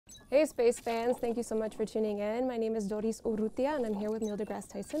Hey Space fans, thank you so much for tuning in. My name is Doris Urrutia and I'm here with Neil deGrasse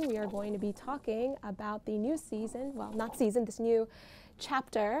Tyson. We are going to be talking about the new season, well not season, this new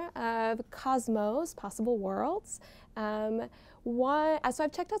chapter of Cosmos, Possible Worlds. So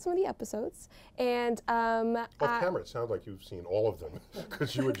I've checked out some of the episodes and Off camera, it sounds like you've seen all of them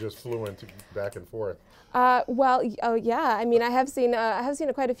because you were just fluent back and forth. Oh yeah. I mean, I have seen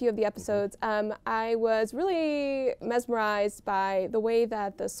quite a few of the episodes. I was really mesmerized by the way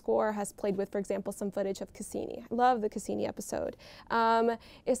that the score has played with, for example, some footage of Cassini. I love the Cassini episode.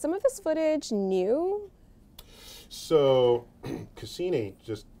 Is some of this footage new? So, Cassini,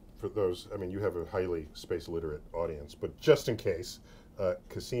 just for those, I mean, you have a highly space literate audience, but just in case,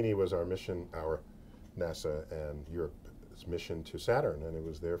 Cassini was our NASA and Europe's mission to Saturn, and it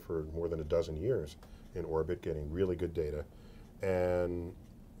was there for more than a dozen years in orbit, getting really good data. And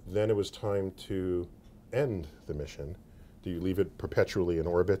then it was time to end the mission. Do you leave it perpetually in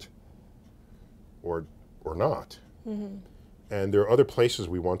orbit or not? Mm-hmm. And there are other places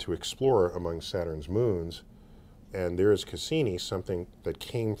we want to explore among Saturn's moons, and there is Cassini, something that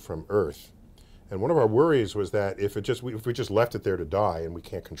came from Earth. And one of our worries was that if we just left it there to die and we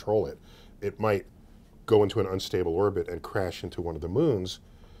can't control it, it might go into an unstable orbit and crash into one of the moons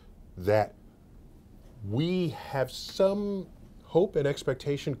that we have some hope and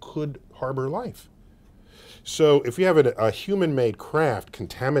expectation could harbor life. So if we have a human-made craft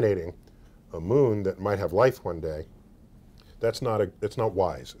contaminating a moon that might have life one day, that's not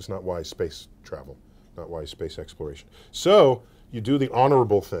wise. It's not wise space travel, not wise space exploration. So you do the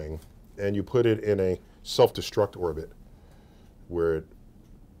honorable thing and you put it in a self-destruct orbit where it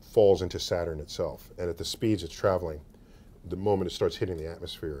falls into Saturn itself. And at the speeds it's traveling, the moment it starts hitting the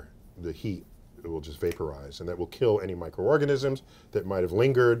atmosphere, the heat, it will just vaporize, and that will kill any microorganisms that might have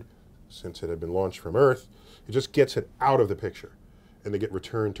lingered since it had been launched from Earth. It just gets it out of the picture, and they get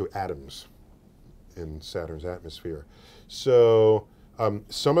returned to atoms in Saturn's atmosphere. So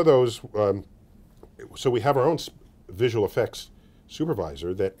some of those, so we have our own visual effects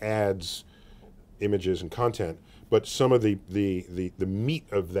supervisor that adds images and content, but some of the meat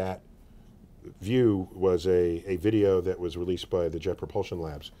of that view was a video that was released by the Jet Propulsion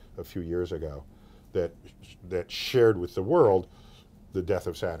Labs a few years ago that shared with the world the death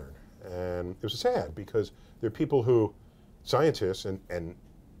of Saturn. And it was sad because there are people who, scientists and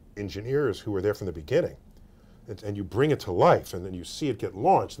engineers who were there from the beginning, and you bring it to life and then you see it get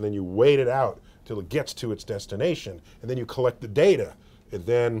launched and then you wait it out till it gets to its destination and then you collect the data and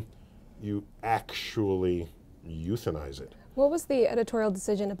then you actually euthanize it. What was the editorial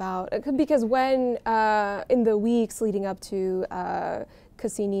decision about? Because when, in the weeks leading up to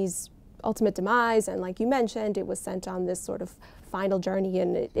Cassini's ultimate demise, and like you mentioned, it was sent on this sort of final journey,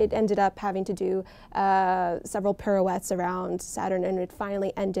 and it ended up having to do several pirouettes around Saturn, and it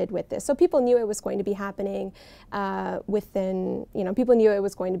finally ended with this. So people knew it was going to be happening people knew it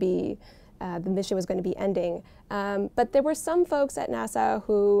was going to be, the mission was going to be ending. But there were some folks at NASA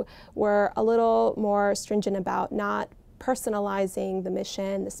who were a little more stringent about not personalizing the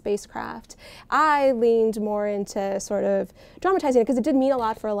mission, the spacecraft. I leaned more into sort of dramatizing it because it did mean a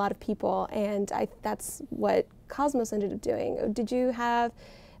lot for a lot of people, and that's what Cosmos ended up doing. Did you have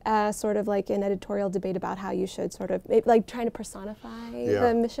sort of like an editorial debate about how you should sort of, like trying to personify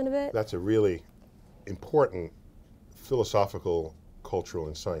the mission of it? That's a really important philosophical, cultural,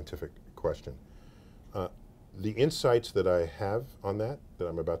 and scientific question. The insights that I have on that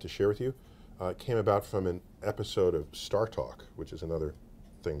I'm about to share with you came about from an episode of Star Talk, which is another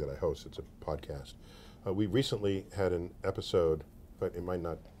thing that I host. It's a podcast. We recently had an episode, but it might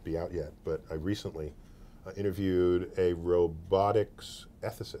not be out yet, but I recently interviewed a robotics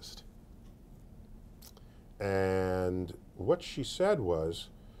ethicist. And what she said was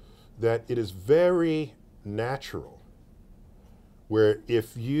that it is very natural where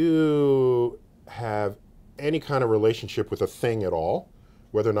if you have any kind of relationship with a thing at all,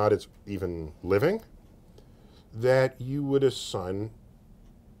 whether or not it's even living, that you would assign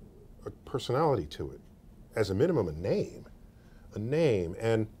a personality to it. As a minimum, a name.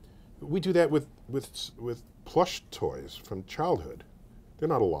 And we do that with plush toys from childhood. They're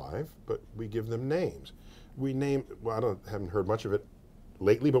not alive, but we give them names. We name, well, haven't heard much of it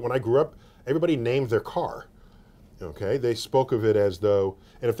lately, but when I grew up, everybody named their car. Okay, they spoke of it as though,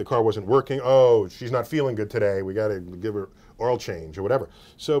 and if the car wasn't working, oh, she's not feeling good today, we got to give her oil change or whatever.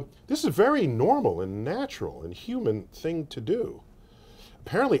 So this is a very normal and natural and human thing to do.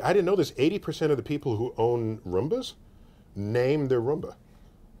 Apparently, I didn't know this, 80% of the people who own Roombas name their Roomba,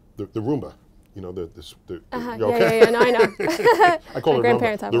 the Roomba. You know, Yeah, no, I know. I call My it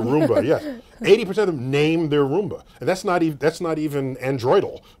grandparents Roomba. have The one. Roomba, yes. 80% of them name their Roomba, and that's not even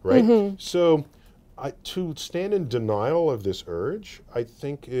androidal, right? So, to stand in denial of this urge, I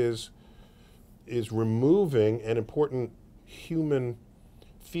think is removing an important human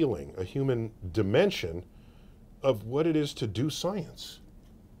feeling, a human dimension of what it is to do science.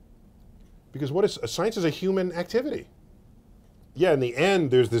 Because science is a human activity. Yeah, in the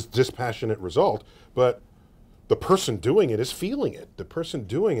end, there's this dispassionate result, but the person doing it is feeling it. The person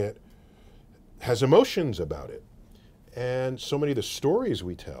doing it has emotions about it. And so many of the stories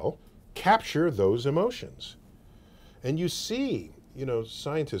we tell capture those emotions. And you see, you know,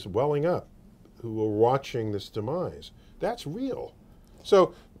 scientists welling up who are watching this demise. That's real.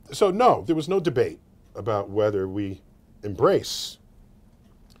 So no, there was no debate about whether we embrace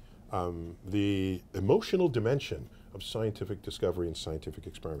the emotional dimension of scientific discovery and scientific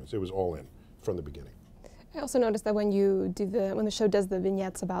experiments. It was all in from the beginning. I also noticed that when the show does the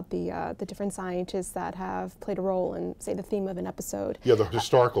vignettes about the different scientists that have played a role in, say, the theme of an episode. Yeah, the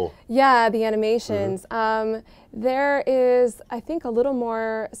historical. Yeah, the animations. There is, I think, a little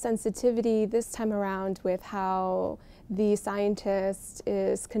more sensitivity this time around with how the scientist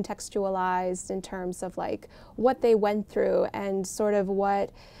is contextualized in terms of like what they went through and sort of what,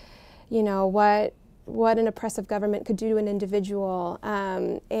 you know, what an oppressive government could do to an individual.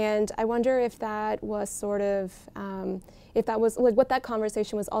 And I wonder if that was sort of, if that was like what that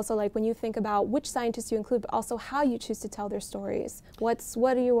conversation was also like when you think about which scientists you include, but also how you choose to tell their stories.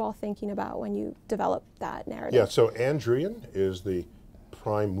 What are you all thinking about when you develop that narrative? Yeah, so Ann Druyan is the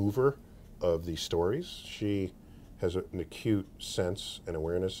prime mover of these stories. She has an acute sense and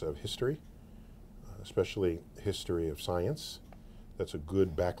awareness of history, especially history of science. That's a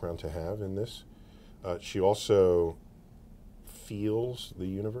good background to have in this. She also feels the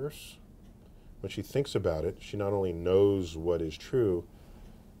universe. When she thinks about it, she not only knows what is true,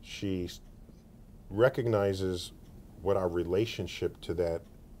 she recognizes what our relationship to that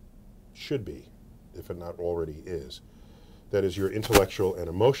should be, if it not already is. That is your intellectual and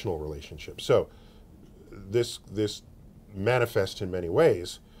emotional relationship. So this manifests in many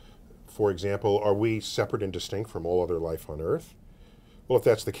ways. For example, are we separate and distinct from all other life on Earth? Well, if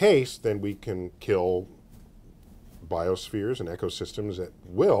that's the case, then we can kill biospheres and ecosystems at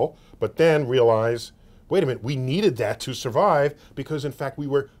will, but then realize, wait a minute, we needed that to survive because, in fact, we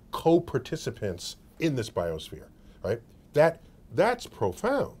were co-participants in this biosphere, right? That's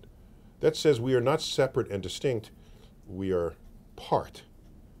profound. That says we are not separate and distinct. We are part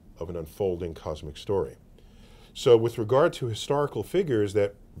of an unfolding cosmic story. So with regard to historical figures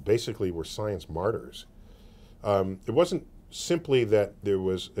that basically were science martyrs, it wasn't simply that there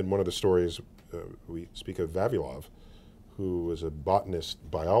was, in one of the stories, we speak of Vavilov, who was a botanist,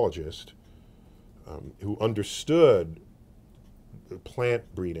 biologist, who understood plant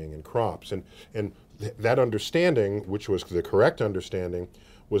breeding and crops. And that understanding, which was the correct understanding,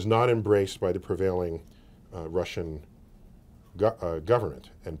 was not embraced by the prevailing Russian government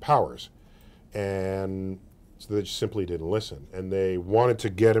and powers. And so they just simply didn't listen. And they wanted to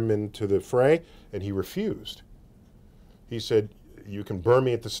get him into the fray, and he refused. He said, you can burn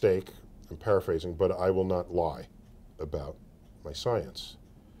me at the stake, I'm paraphrasing, but I will not lie about my science.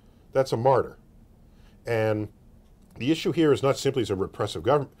 That's a martyr. And the issue here is not simply as a repressive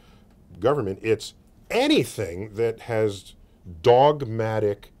government, it's anything that has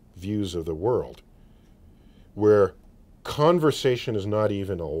dogmatic views of the world, where conversation is not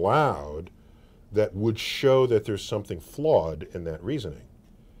even allowed that would show that there's something flawed in that reasoning.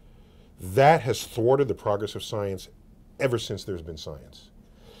 That has thwarted the progress of science ever since there's been science.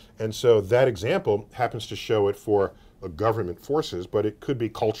 And so that example happens to show it for government forces, but it could be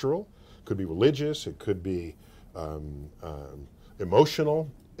cultural, could be religious, it could be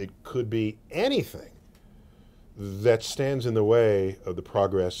emotional, it could be anything that stands in the way of the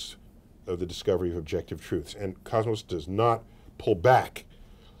progress of the discovery of objective truths. And Cosmos does not pull back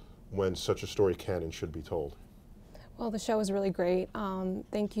when such a story can and should be told. Well, the show is really great.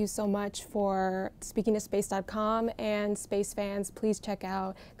 Thank you so much for speaking to Space.com, and space fans, please check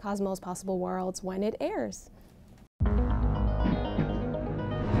out Cosmos Possible Worlds when it airs.